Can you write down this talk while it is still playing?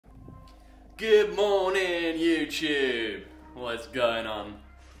Good morning, YouTube. What's going on?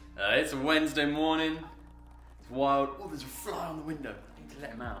 It's a Wednesday morning. It's wild. Oh, there's a fly on the window. I need to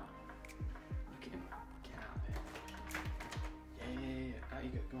let him out. Look at him. Get out of there. Yeah. Out you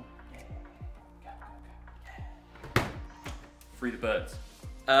go. Go on. Yeah. Go. Free the birds.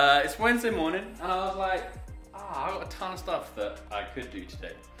 It's Wednesday morning, and I was like, I got a ton of stuff that I could do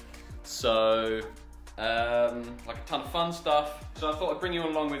today. So, like a ton of fun stuff. So I thought I'd bring you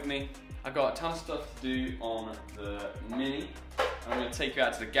along with me. I got a ton of stuff to do on the Mini. I'm going to take you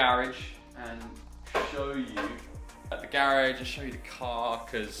out to the garage and show you at the garage and show you the car,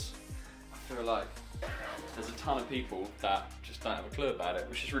 because I feel like there's a ton of people that just don't have a clue about it,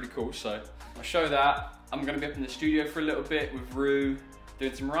 which is really cool. So I'll show that. I'm going to be up in the studio for a little bit with Rue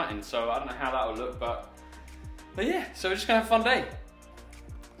doing some writing, so I don't know how that will look, but yeah, so we're just going to have a fun day.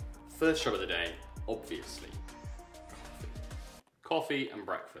 First job of the day, obviously, coffee and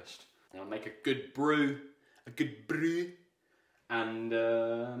breakfast. I'll make a good brew, and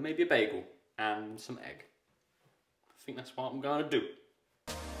maybe a bagel and some egg. I think that's what I'm gonna do.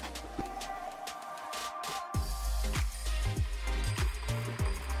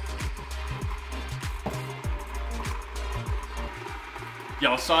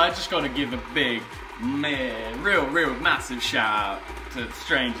 Yo, so I just gotta give a big, real massive shout out to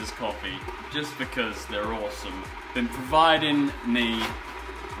Strangers Coffee, just because they're awesome. Been providing me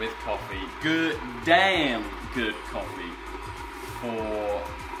with coffee, damn good coffee,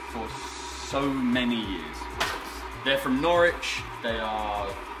 for so many years. They're from Norwich. They are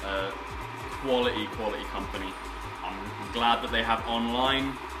a quality company. I'm glad that they have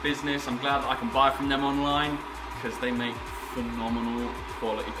online business. I'm glad that I can buy from them online, because they make phenomenal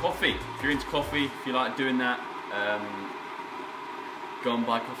quality coffee. If you're into coffee, if you like doing that, go and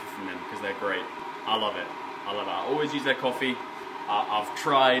buy coffee from them, because they're great. I love it. I always use their coffee. I've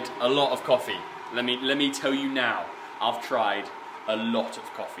tried a lot of coffee. Let me tell you now, I've tried a lot of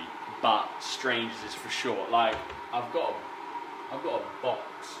coffee, but Strangers is for sure. Like, I've got a box,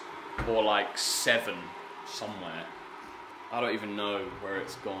 or like 7 somewhere. I don't even know where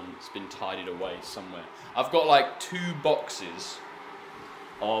it's gone. It's been tidied away somewhere. I've got like 2 boxes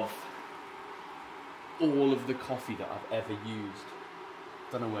of all of the coffee that I've ever used.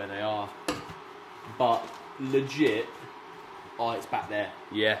 Don't know where they are, but legit. Oh, it's back there.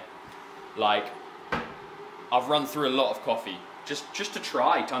 Yeah. Like, I've run through a lot of coffee just to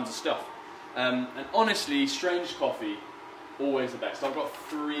try tons of stuff. And honestly, Strange Coffee, always the best. I've got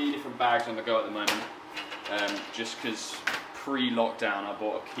 3 different bags on the go at the moment. Just because pre-lockdown I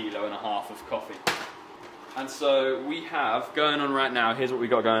bought 1.5 kilos of coffee. And so we have going on right now, here's what we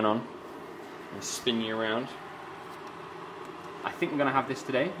got going on. I'll spin you around. I think we're going to have this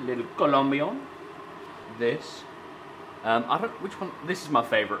today, a little Colombian. This. I don't, which one, this is my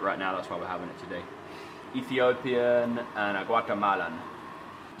favourite right now, that's why we're having it today. Ethiopian and a Guatemalan.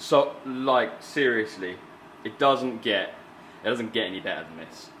 So, like, seriously, it doesn't get any better than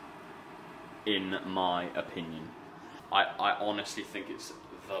this, in my opinion. I honestly think it's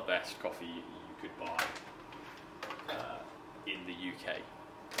the best coffee you could buy in the UK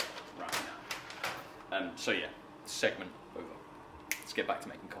right now. So yeah, segment over. Let's get back to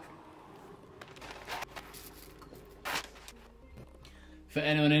making coffee. For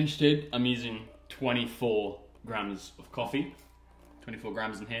anyone interested, I'm using 24 grams of coffee. 24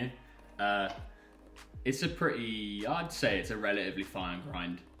 grams in here. It's a pretty, I'd say it's a relatively fine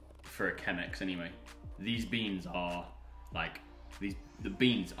grind for a Chemex anyway. These beans are like, the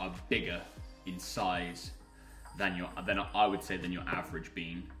beans are bigger in size than I would say than your average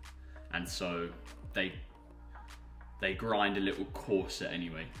bean. And so they grind a little coarser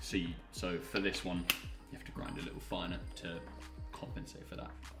anyway. So for this one, you have to grind a little finer to compensate for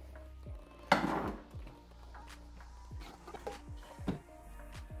that.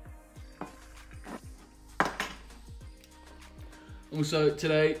 Also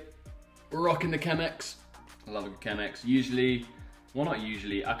today, we're rocking the Chemex. I love a good Chemex. Usually, well not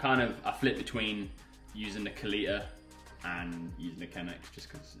usually, I flip between using the Kalita and using the Chemex just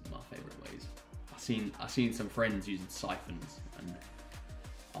because it's my favourite ways. I've seen some friends using siphons, and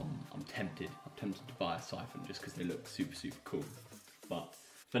I'm tempted to buy a siphon just because they look super cool. But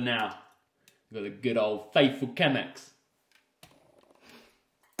for now, we've got the good old faithful Chemex.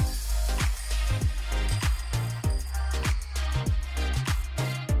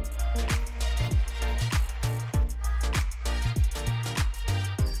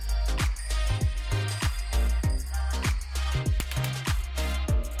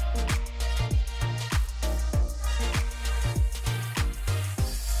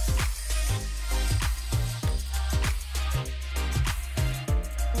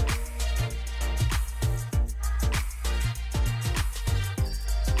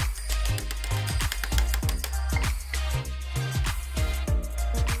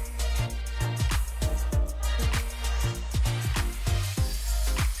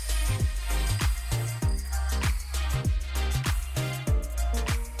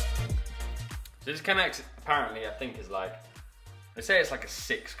 So this Chemex apparently I think is like, they say it's like a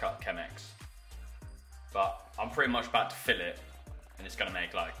 6-cup Chemex, but I'm pretty much about to fill it, and it's gonna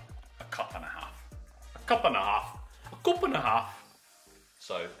make like a cup and a half. A cup and a half. A cup and a half.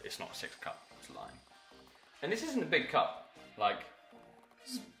 So it's not a 6-cup, it's lying. And this isn't a big cup. Like,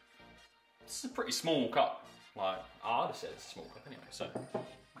 this is a pretty small cup. Like, I would have said it's a small cup anyway, so.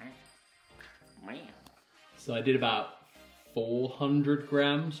 So I did about 400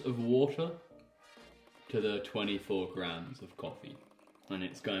 grams of water to the 24 grams of coffee. And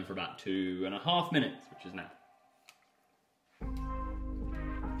it's going for about 2.5 minutes, which is now.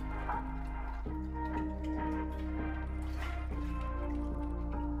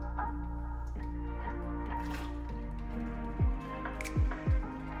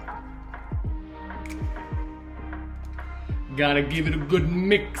 Gotta give it a good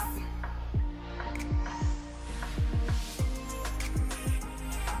mix.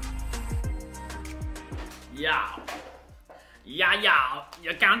 Yeah. Yeah,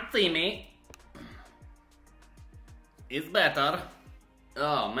 you can't see me. It's better.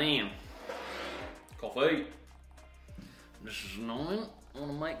 Oh man. Coffee. This is annoying. I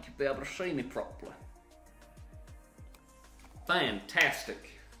want to make you be able to see me properly.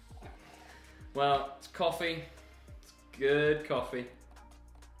 Fantastic. Well, it's coffee. It's good coffee.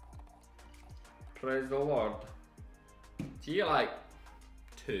 Praise the Lord. So you get like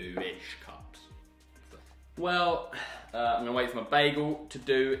 2-ish cups. Well, I'm gonna wait for my bagel to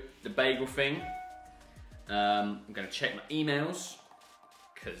do the bagel thing. I'm gonna check my emails,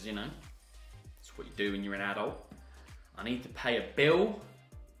 because you know, that's what you do when you're an adult. I need to pay a bill,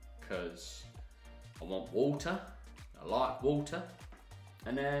 because I want water. I like water.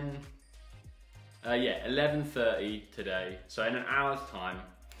 And then, yeah, 11:30 today. So in an hour's time,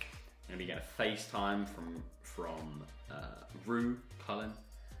 I'm gonna be getting a FaceTime from Rue Cullen.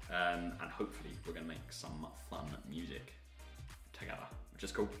 And hopefully we're gonna make some fun music together, which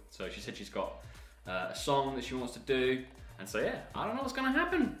is cool. So she said she's got a song that she wants to do, and so yeah, I don't know what's gonna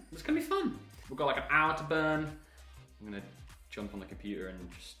happen. It's gonna be fun. We've got like an hour to burn. I'm gonna jump on the computer and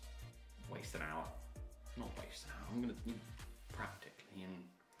just waste an hour. Not waste an hour. I'm gonna practically and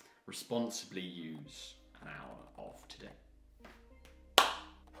responsibly use an hour of today.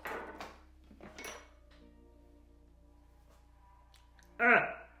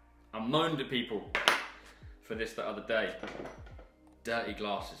 I moaned at people for this the other day. Dirty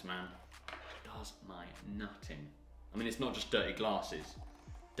glasses, man. Does my nutting. I mean, it's not just dirty glasses.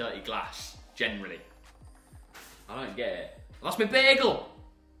 Dirty glass, generally. I don't get it. I lost my bagel!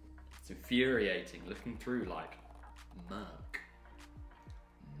 It's infuriating, looking through like murk.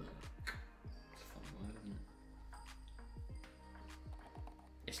 Murk. It's a funny word, isn't it?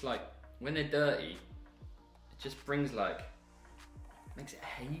 It's like, when they're dirty, it just brings like, makes it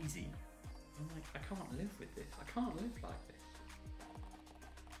hazy. I'm like, I can't live with this. I can't live like this.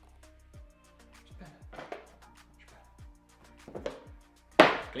 It's better. Much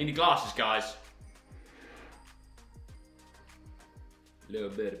better. Clean your glasses, guys. A little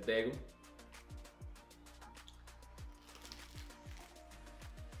bit of bagel.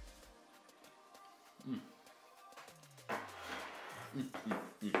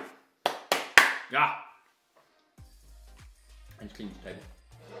 Yeah. And just clean the table.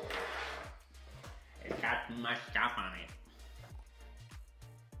 It's got too much stuff on it.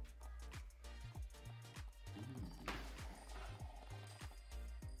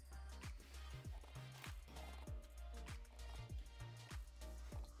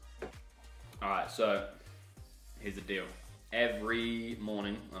 Alright, so here's the deal. Every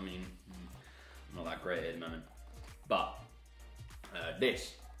morning, I mean, I'm not that great at the moment, but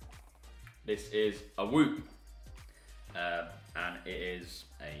this is a Whoop. And it is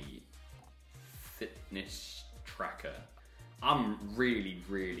a fitness tracker. I'm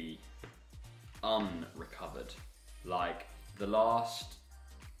really unrecovered. Like the last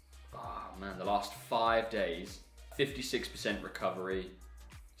 5 days, 56% recovery,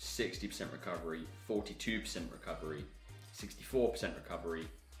 60% recovery, 42% recovery, 64% recovery,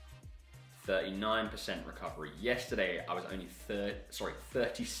 39% recovery. Yesterday I was only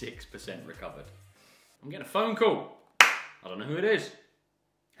 36% recovered. I'm getting a phone call. I don't know who it is.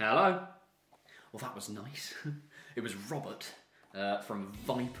 Hello? Well, that was nice. It was Robert from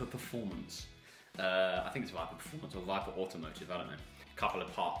Viper Performance. I think it's Viper Performance or Viper Automotive, I don't know. A couple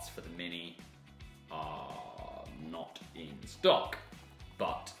of parts for the Mini are not in stock,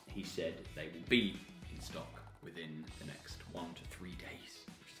 but he said they will be in stock within the next 1 to 3 days,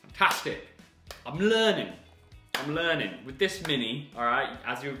 which is fantastic. I'm learning. With this Mini, all right,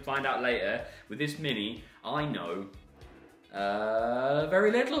 as you'll find out later, with this Mini, I know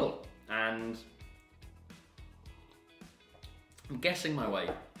very little, and I'm guessing my way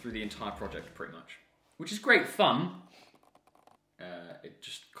through the entire project pretty much, which is great fun. It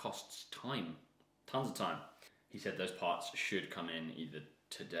just costs time, tons of time. He said those parts should come in either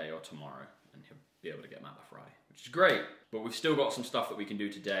today or tomorrow, and he'll be able to get them out by Friday, which is great. But we've still got some stuff that we can do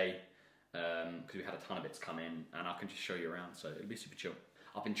today, because we had a ton of bits come in, and I can just show you around, so it'll be super chill.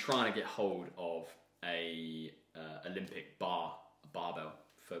 I've been trying to get hold of a Olympic barbell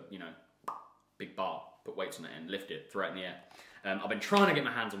for, you know, big bar, put weights on it and lift it, throw it in the air. I've been trying to get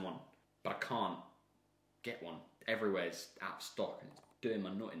my hands on one, but I can't get one. Everywhere's out of stock and it's doing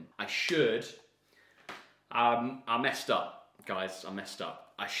my nutting. I should, I messed up, guys, I messed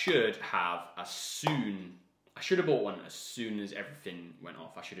up. I should have bought one as soon as everything went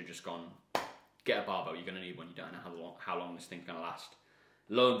off. I should have just gone, get a barbell, you're gonna need one, you don't know how long this thing's gonna last.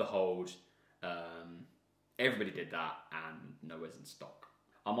 Lo and behold, everybody did that and nowhere's in stock.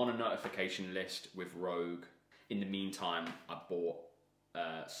 I'm on a notification list with Rogue. In the meantime, I bought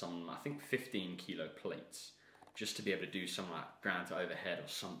some, I think 15 kilo plates, just to be able to do some like ground to overhead or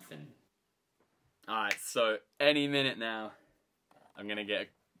something. Alright, so any minute now, I'm gonna get,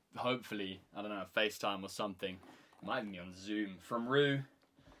 hopefully, I don't know, a FaceTime or something. It might even be on Zoom from Rue.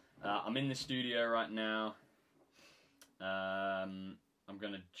 I'm in the studio right now. I'm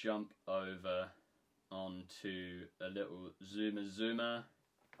gonna jump over onto a little Zoomer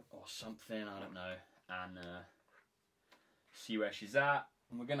or something, I don't know, and see where she's at.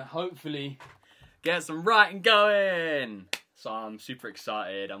 And we're gonna hopefully get some writing going. So I'm super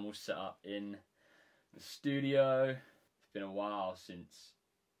excited. I'm all set up in the studio. It's been a while since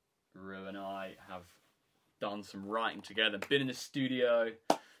Rue and I have done some writing together, been in the studio.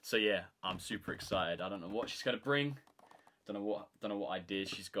 So yeah, I'm super excited. I don't know what she's gonna bring. Don't know what ideas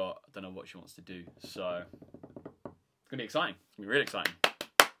she's got. I don't know what she wants to do. So it's gonna be exciting. It's gonna be really exciting.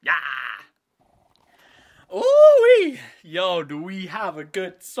 Yeah. Ooh, yo, do we have a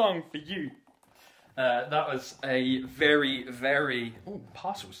good song for you? That was a very, very, oh,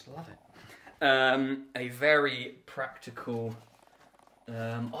 parcels, love it. A very practical,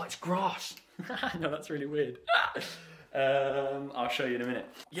 oh, it's grass. No, that's really weird. I'll show you in a minute.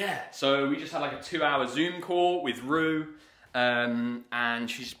 Yeah, so we just had like a 2-hour Zoom call with Rue, and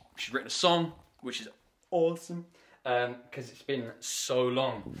she's written a song, which is awesome, because it's been so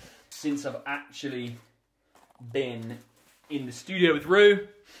long since I've actually been in the studio with Rue.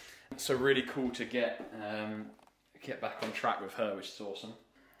 So really cool to get back on track with her, which is awesome.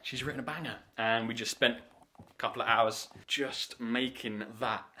 She's written a banger, and we just spent a couple of hours just making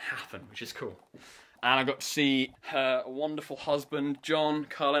that happen, which is cool. And I got to see her wonderful husband, John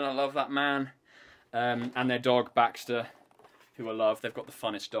Cullen. I love that man. And their dog, Baxter, who I love. They've got the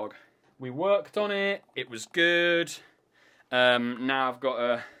funnest dog. We worked on it. It was good. Now I've got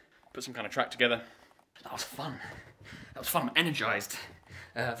to put some kind of track together. That was fun. That was fun. I'm energised.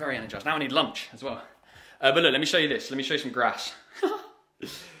 Very energised. Now I need lunch as well. But look, let me show you this. Let me show you some grass.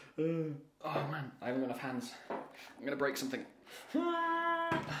 Oh man, I haven't got enough hands. I'm going to break something.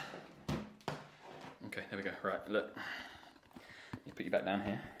 Okay, there we go. Right, look. Let me put you back down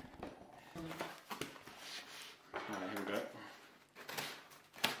here. Alright, here we go.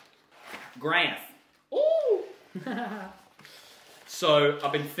 Grass. Ooh! So,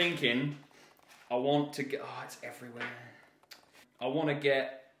 I've been thinking, I want to get, oh, it's everywhere. I want to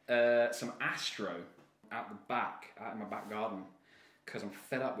get some astro out the back, out in my back garden, because I'm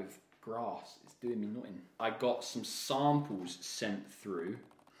fed up with grass. It's doing me nothing. I got some samples sent through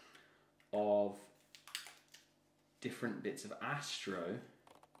of different bits of astro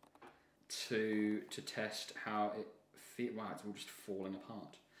to test how it feels. Wow, it's all just falling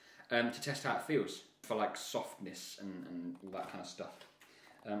apart. To test how it feels for like softness and all that kind of stuff,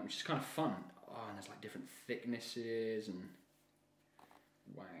 which is kind of fun. Oh, and there's like different thicknesses and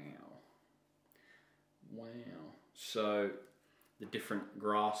wow. So the different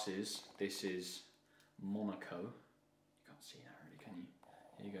grasses. This is Monaco. You can't see that really, can you?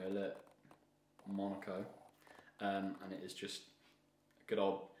 Here you go. Look, Monaco. And it is just a good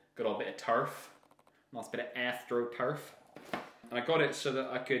old bit of turf. Nice bit of astro turf. And I got it so that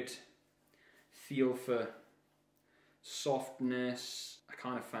I could feel for softness. I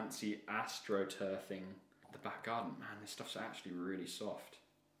kind of fancy astroturfing the back garden. Man, this stuff's actually really soft.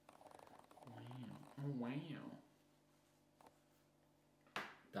 Wow. Oh, wow.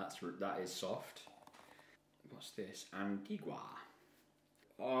 That is soft. What's this? Antigua.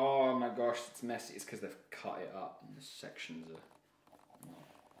 Oh my gosh, it's messy. It's because they've cut it up and the sections are not.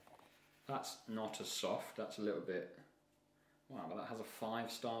 That's not as soft. That's a little bit. Wow, but that has a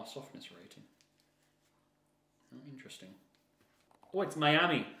 5-star softness rating. Oh, interesting. Oh, it's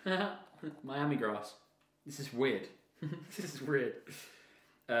Miami. Miami grass. This is weird. This is weird.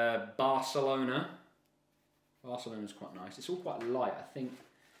 Barcelona. Barcelona's quite nice. It's all quite light. I think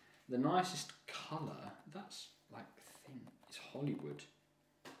the nicest colour, that's like thin, is Hollywood.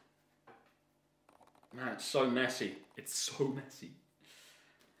 Man, it's so messy. It's so messy.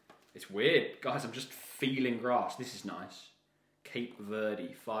 It's weird. Guys, I'm just feeling grass. This is nice. Cape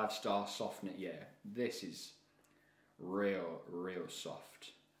Verde, 5-star soft knit. Yeah, this is real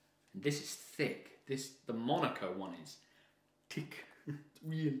soft. And this is thick. The Monaco one is thick. It's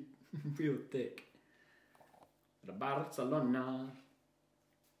real thick. The Barcelona.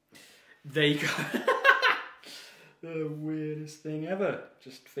 There you go. The weirdest thing ever.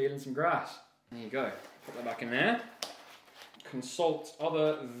 Just feeling some grass. There you go. Put that back in there. Consult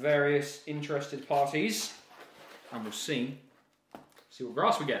other various interested parties, and we'll see what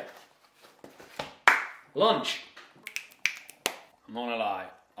grass we get. Lunch. I'm not gonna lie,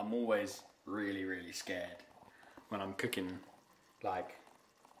 I'm always really scared when I'm cooking like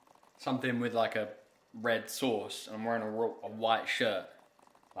something with like a red sauce and I'm wearing a white shirt.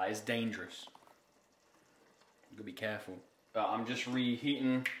 Like, it's dangerous. You gotta be careful. But I'm just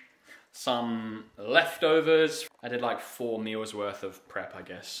reheating some leftovers. I did like 4 meals worth of prep, I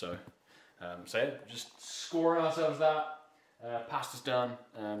guess. So yeah, just scoring ourselves that. Pasta's done.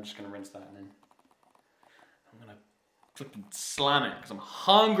 I'm just gonna rinse that and then I'm gonna flipping slam it because I'm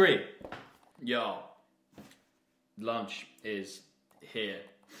hungry. Yo, lunch is here.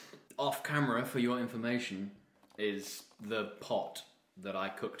 Off camera, for your information, is the pot that I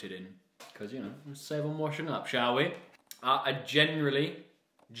cooked it in. Because, you know, let's save on washing up, shall we? I generally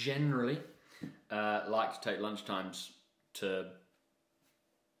like to take lunchtimes to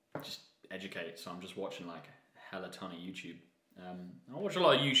just educate. So I'm just watching like a hella ton of YouTube. I watch a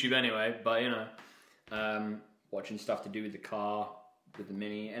lot of YouTube anyway, but you know, watching stuff to do with the car, with the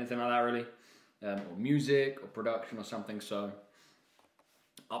Mini, anything like that really. Or music, or production or something, so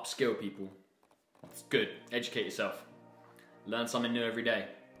upskill people. It's good. Educate yourself. Learn something new every day.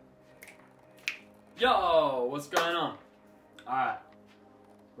 Yo, what's going on? Alright,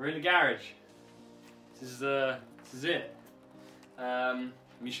 we're in the garage. This is it. Let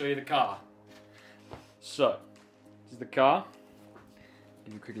me show you the car. So, this is the car.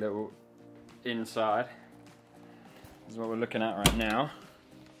 Give you a quick little inside. This is what we're looking at right now.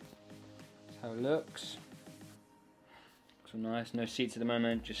 That's how it looks. Looks nice. No seats at the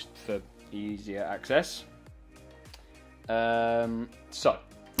moment, just for easier access. So,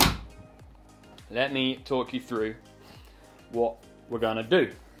 let me talk you through what we're gonna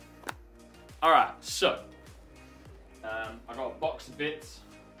do. Alright, so I got a box of bits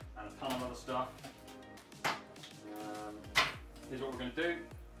and a ton of other stuff. Here's what we're gonna do.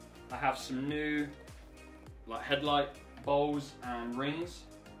 I have some new like headlight bowls and rings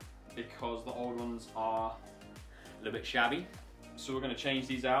because the old ones are a little bit shabby. So we're gonna change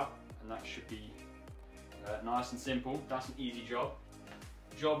these out and that should be nice and simple. That's an easy job.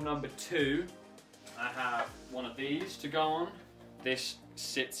 Job number 2, I have one of these to go on. This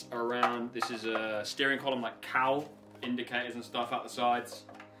sits around, this is a steering column like cowl, indicators and stuff out the sides.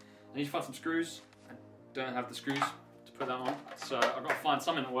 I need to find some screws. I don't have the screws to put that on, so I've got to find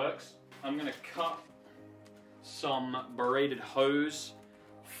something that works. I'm going to cut some braided hose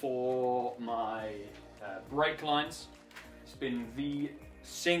for my brake lines. It's been the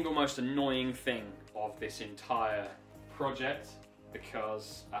single most annoying thing of this entire project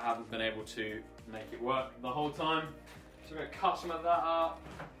because I haven't been able to make it work the whole time. So we're going to cut some of that up.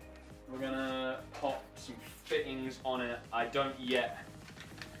 We're going to pop some fittings on it. I don't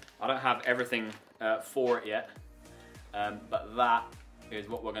have everything for it yet, but that is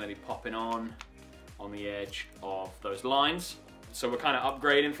what we're going to be popping on the edge of those lines. So we're kind of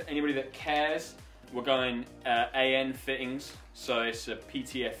upgrading for anybody that cares. We're going AN fittings, so it's a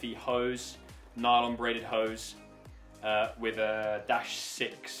PTFE hose, nylon braided hose with a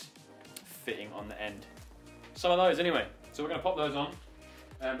 -6 fitting on the end. Some of those anyway. So we're going to pop those on,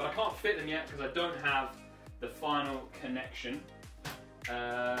 but I can't fit them yet because I don't have the final connection.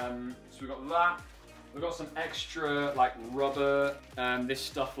 So we've got that. We've got some extra like rubber. This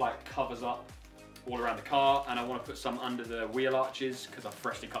stuff like covers up all around the car, and I want to put some under the wheel arches because I've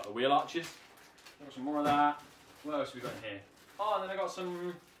freshly cut the wheel arches. I've got some more of that. What else have we got in here? Oh, and then I got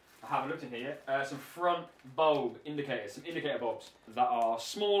some, I haven't looked in here yet, some front bulb indicators, some indicator bulbs that are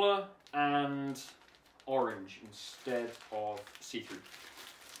smaller and orange instead of see-through.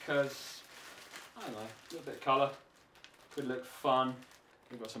 Because, I don't know, a little bit of colour, could look fun.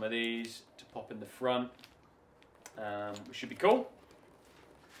 We've got some of these to pop in the front, which should be cool.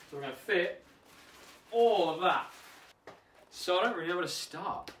 So we're going to fit all of that. So I don't really know where to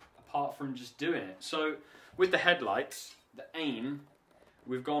start, apart from just doing it. So with the headlights, the aim,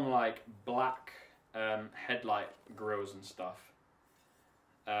 we've gone like black headlight grills and stuff,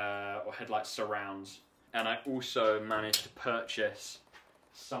 or headlight surrounds. And I also managed to purchase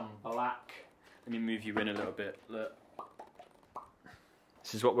some black. Let me move you in a little bit. Look.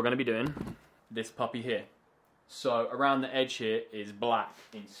 This is what we're going to be doing. This puppy here. So around the edge here is black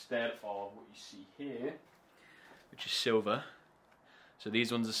instead of what you see here, which is silver. So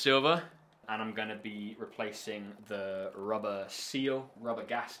these ones are silver, and I'm going to be replacing the rubber seal, rubber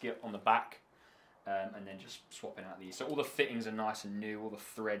gasket on the back, and then just swapping out these. So all the fittings are nice and new, all the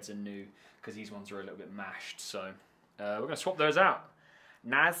threads are new, because these ones are a little bit mashed. So we're going to swap those out.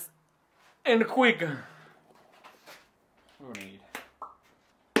 Nice and quick. What do we need?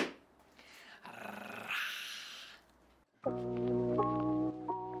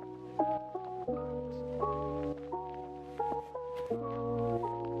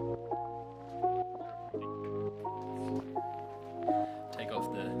 Take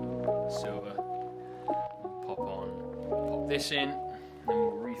off the silver, pop this in, and then we'll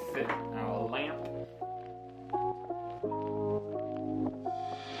refit our lamp.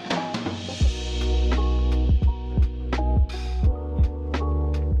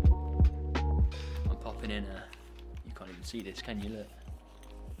 I'm popping in a, you can't even see this, can you? Look.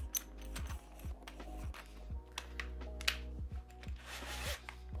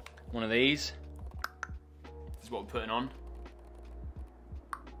 One of these. This is what we're putting on.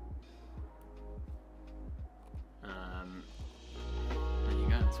 There you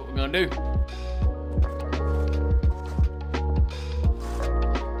go, that's what we're gonna do.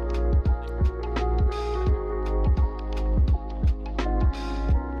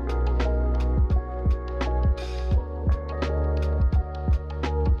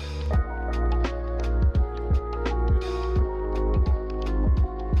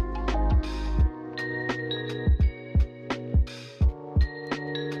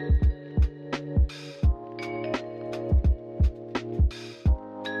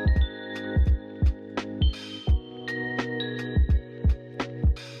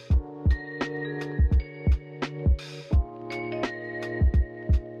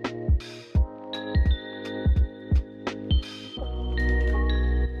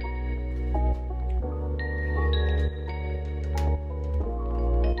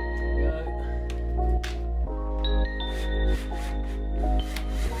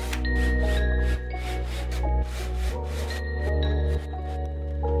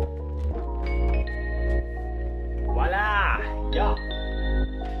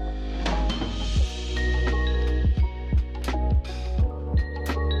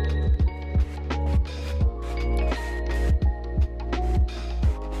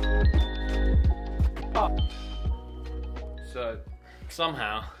 So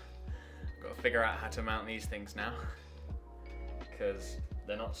somehow I've got to figure out how to mount these things now, because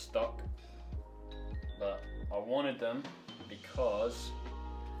they're not stock, but I wanted them because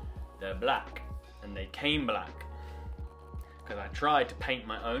they're black, and they came black, because I tried to paint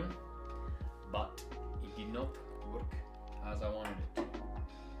my own, but it did not work as I wanted it to.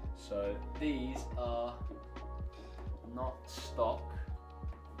 So these are not stock,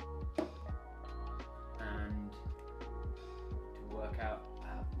 and to work out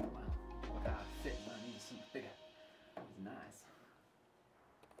how to fit, I need something bigger. It's nice.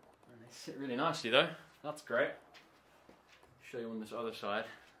 And they sit really nicely though. That's great. Show you on this other side,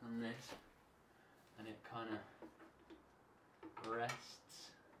 on this, and it kind of rests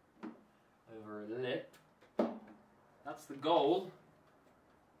over a lip. That's the goal,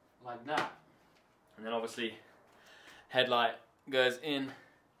 like that. And then obviously headlight goes in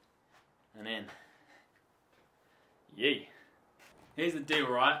and in. Yee. Here's the deal,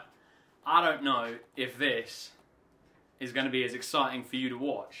 right? I don't know if this is going to be as exciting for you to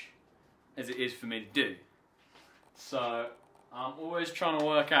watch as it is for me to do. So I'm always trying to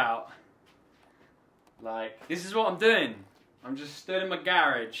work out, like, this is what I'm doing. I'm just stood in my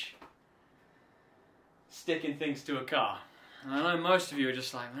garage sticking things to a car. And I know most of you are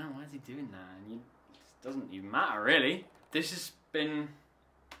just like, man, why is he doing that? And it doesn't even matter, really. This has been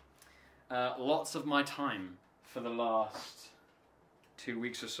lots of my time for the last 2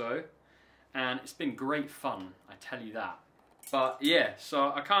 weeks or so, and it's been great fun, I tell you that. But yeah,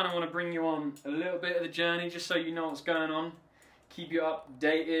 so I kind of want to bring you on a little bit of the journey, just so you know what's going on, keep you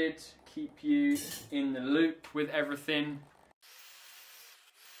updated, keep you in the loop with everything.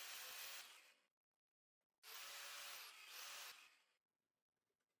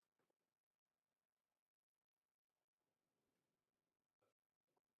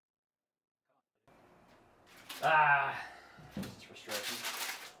 It's frustrating.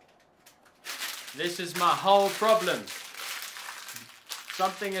 This is my whole problem.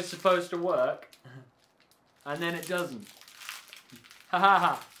 Something is supposed to work, and then it doesn't. Ha ha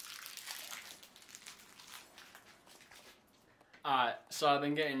ha. Alright, so I've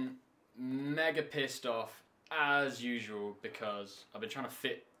been getting mega pissed off, as usual, because I've been trying to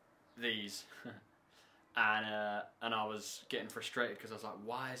fit these. And I was getting frustrated because I was like,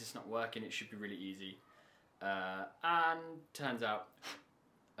 why is this not working? It should be really easy. And turns out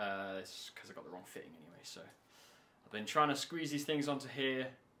it's because I got the wrong fitting anyway. So I've been trying to squeeze these things onto here,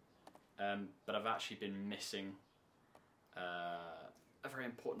 but I've actually been missing a very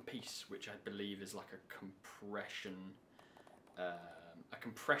important piece, which I believe is like a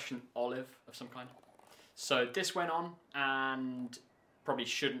compression olive of some kind. So this went on and probably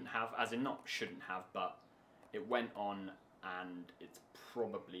shouldn't have, as in not shouldn't have, but it went on and it's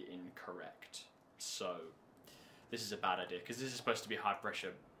probably incorrect. So this is a bad idea because this is supposed to be high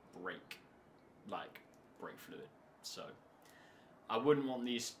pressure brake, like brake fluid. So I wouldn't want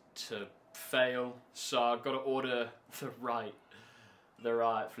these to fail. So I've got to order the right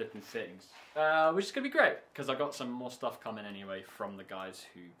flipping fittings, which is gonna be great because I got some more stuff coming anyway from the guys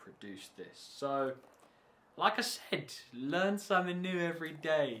who produced this. So like I said, learn something new every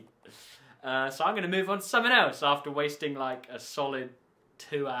day. So I'm going to move on to something else after wasting like a solid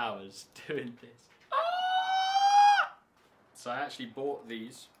 2 hours doing this. Ah! So I actually bought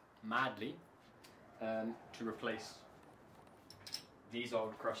these madly to replace these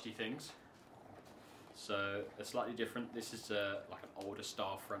old crusty things. So they're slightly different. This is like an older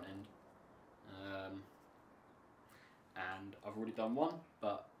style front end. And I've already done one,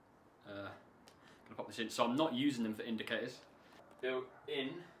 but gonna pop this in. So I'm not using them for indicators. Built in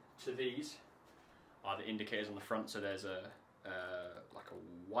to these are the indicators on the front. So there's like a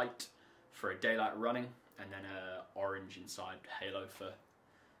white for a daylight running, and then a orange inside halo for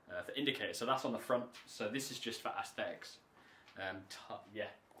indicators. So that's on the front. So this is just for aesthetics. Yeah,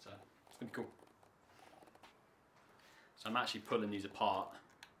 so it's gonna be cool. So I'm actually pulling these apart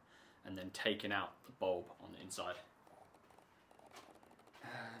and then taking out the bulb on the inside.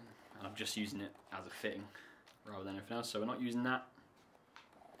 And I'm just using it as a fitting rather than anything else, so we're not using that.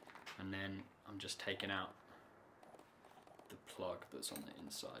 And then I'm just taking out the plug that's on the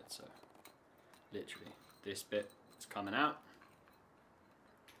inside, so literally this bit is coming out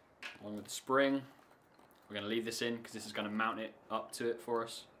along with the spring. We're going to leave this in because this is going to mount it up to it for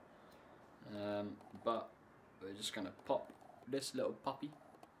us, but we're just going to pop this little puppy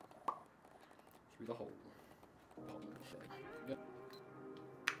through the hole.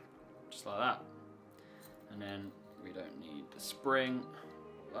 Just like that. And then we don't need the spring,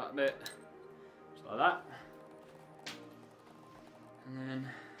 that bit, just like that. And then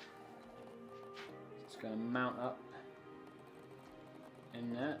it's going to mount up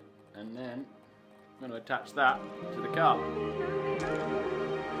in there, and then I'm going to attach that to the car.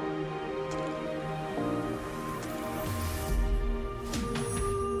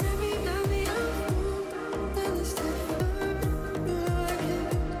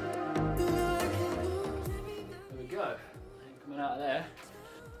 Out of there.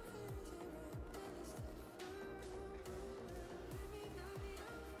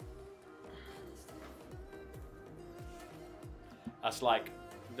 That's like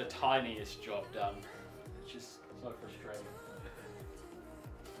the tiniest job done. It's just so frustrating.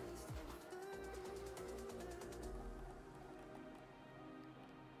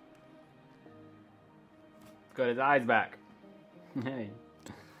 Got his eyes back. Hey,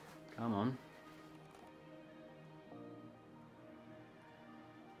 come on.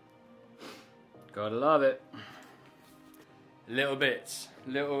 Gotta love it. Little bits,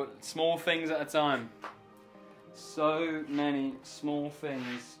 little small things at a time. So many small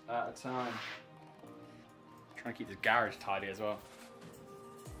things at a time. Trying to keep this garage tidy as well.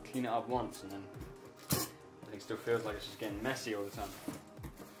 Clean it up once and then everything still feels like it's just getting messy all the time.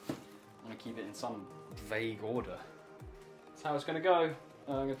 I want to keep it in some vague order. That's how it's gonna go.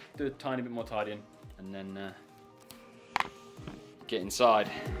 I'm gonna do a tiny bit more tidying and then get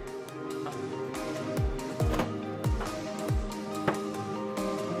inside.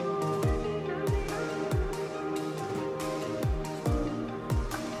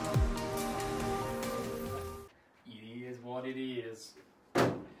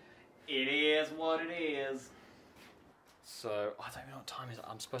 It is what it is. So, I don't even know what time it is.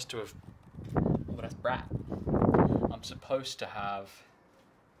 I'm supposed to have... Oh, that's brat. I'm supposed to have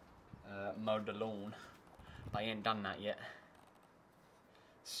mowed the lawn, but I ain't done that yet.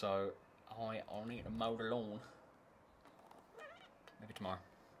 So, I'll need to mow the lawn. Maybe tomorrow.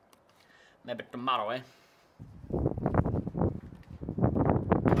 Maybe tomorrow, eh?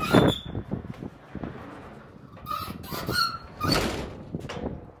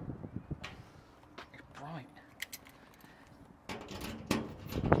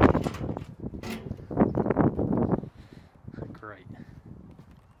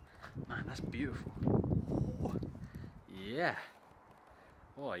 beautiful. Oh, yeah.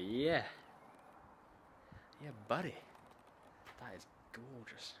 Oh, yeah. Yeah, buddy. That is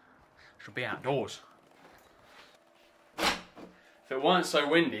gorgeous. Should be outdoors. If it weren't so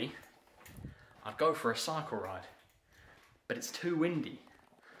windy, I'd go for a cycle ride. But it's too windy,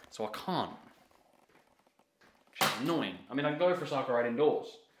 so I can't. Which is annoying. I mean, I can go for a cycle ride indoors,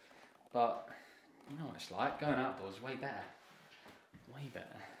 but you know what it's like. Going outdoors is way better. Way better.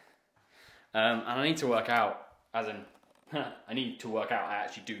 And I need to work out, as in, I need to work out. I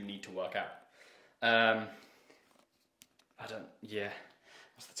actually do need to work out. Yeah.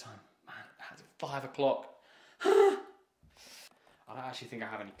 What's the time? Man, it's 5 o'clock. I don't actually think I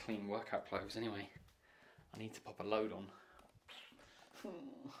have any clean workout clothes anyway. I need to pop a load on.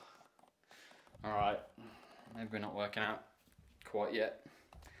 Alright, maybe we're not working out quite yet.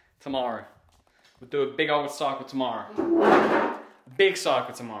 Tomorrow. We'll do a big old cycle tomorrow. Big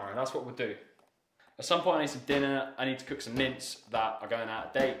cycle tomorrow, that's what we'll do. At some point I need some dinner, I need to cook some mince that are going out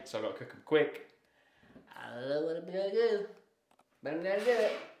of date, so I've got to cook them quick. I don't know what I'm gonna do, but I'm gonna do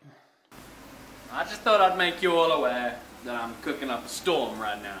it. I just thought I'd make you all aware that I'm cooking up a storm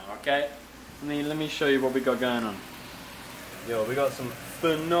right now, okay? Let me show you what we got going on. Yo, we got some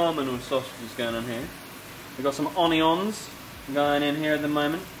phenomenal sausages going on here. We got some onions going in here at the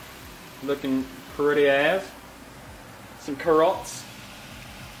moment. Looking pretty as. Some carrots.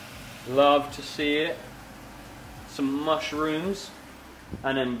 Love to see it. Some mushrooms.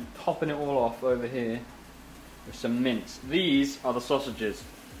 And then topping it all off over here with some mince. These are the sausages.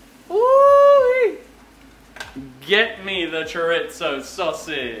 Woo! Get me the chorizo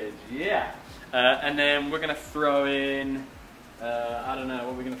sausage. Yeah. And then we're going to throw in, I don't know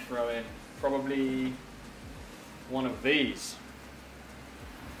what we're going to throw in. Probably one of these.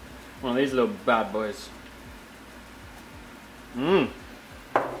 One of these little bad boys. Mmm.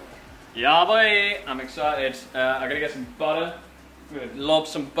 Yeah, boy. I'm excited. I'm going to get some butter. I'm going to lob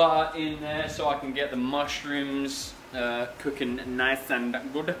some butter in there so I can get the mushrooms cooking nice and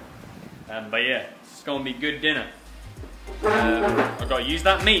good. But yeah, it's going to be good dinner. I've got to use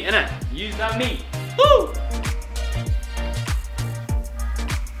that meat, innit? Use that meat. Woo!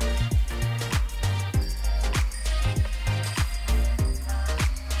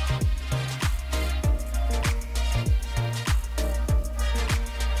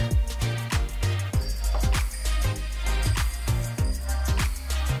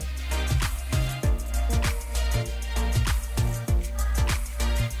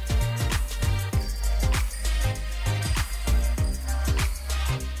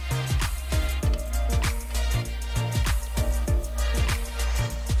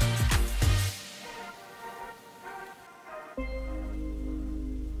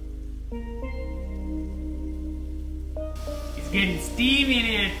 Getting steamy in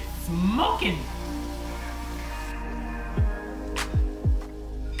here, smoking.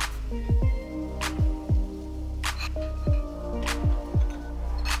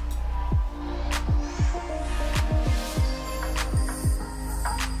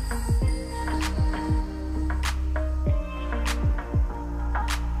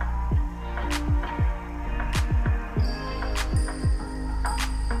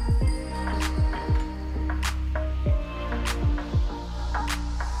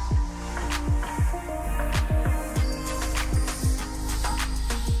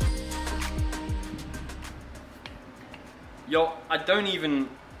 Yo, I don't even,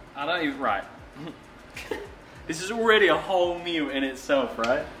 right. This is already a whole meal in itself,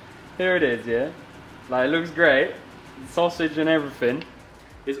 right? Here it is, yeah? Like, it looks great. Sausage and everything.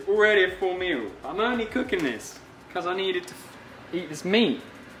 It's already a full meal. I'm only cooking this because I needed to eat this meat.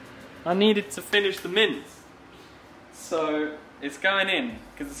 I needed to finish the mince. So, it's going in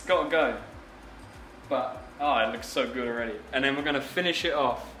because it's got to go. But, oh, it looks so good already. And then we're going to finish it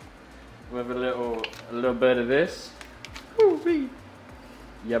off with a little bit of this. Woo-wee.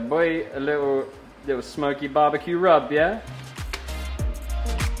 Yeah, boy, a little smoky barbecue rub, yeah?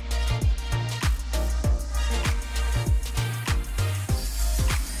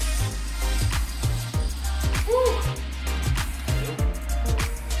 Woo.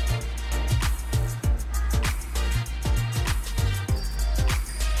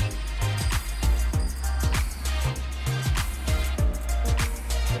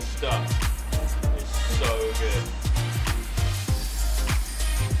 This stuff is so good.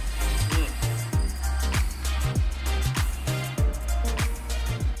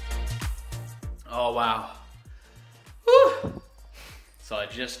 Oh wow. Whew. So I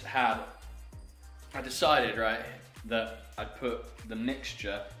decided, right, that I'd put the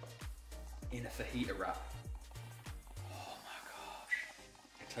mixture in a fajita wrap. Oh my gosh.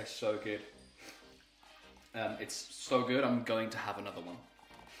 It tastes so good. It's so good, I'm going to have another one.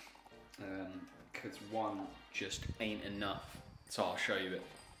 Because one just ain't enough. So I'll show you it.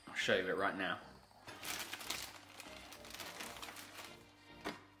 I'll show you it right now.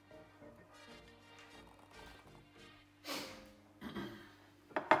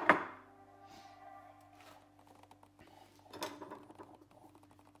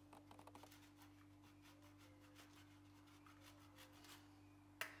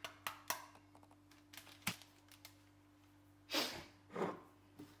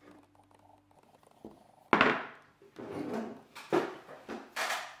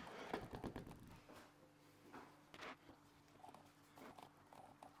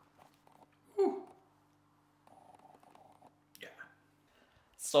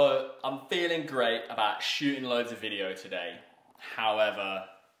 So I'm feeling great about shooting loads of video today. However,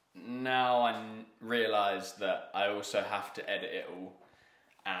 now I realise that I also have to edit it all,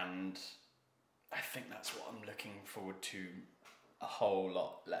 and I think that's what I'm looking forward to a whole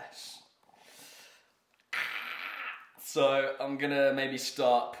lot less. So I'm gonna maybe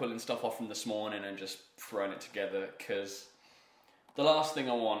start pulling stuff off from this morning and just throwing it together, because the last thing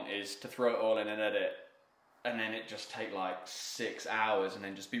I want is to throw it all in and edit and then it just take like 6 hours and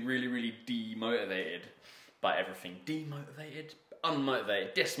then just be really, really demotivated by everything. Demotivated,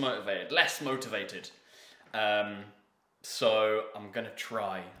 unmotivated, dismotivated, less motivated. So I'm gonna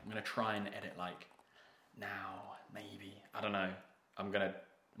try and edit like now, maybe. I don't know. I'm gonna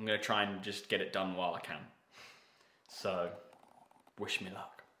try and just get it done while I can. So, wish me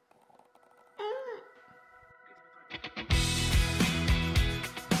luck.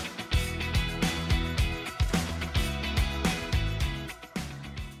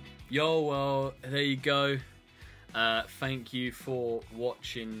 Yo, well, there you go. Thank you for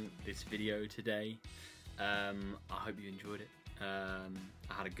watching this video today. I hope you enjoyed it.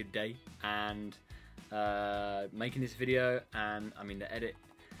 I had a good day, and making this video, and I mean the edit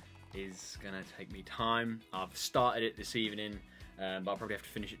is gonna take me time. I've started it this evening, but I'll probably have to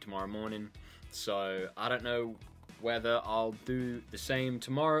finish it tomorrow morning. So I don't know whether I'll do the same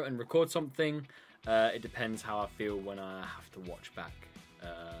tomorrow and record something. It depends how I feel when I have to watch back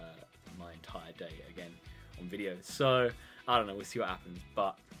my entire day again on video. So I don't know, we'll see what happens.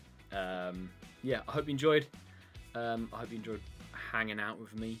 But yeah, I hope you enjoyed. I hope you enjoyed hanging out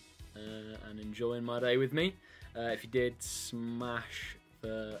with me and enjoying my day with me. If you did, smash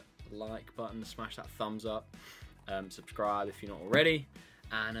the like button, smash that thumbs up, subscribe if you're not already,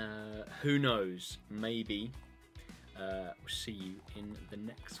 and who knows, maybe we'll see you in the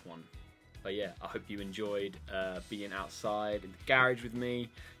next one. But yeah, I hope you enjoyed being outside in the garage with me,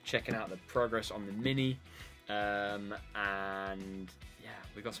 checking out the progress on the Mini, and yeah,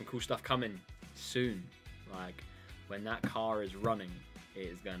 we got some cool stuff coming soon. Like, when that car is running, it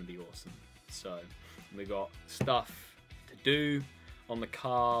is going to be awesome. So we got stuff to do on the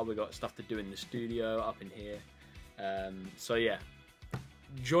car, we got stuff to do in the studio up in here. So yeah,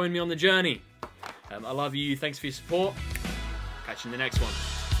 join me on the journey. I love you, thanks for your support. Catch you in the next one.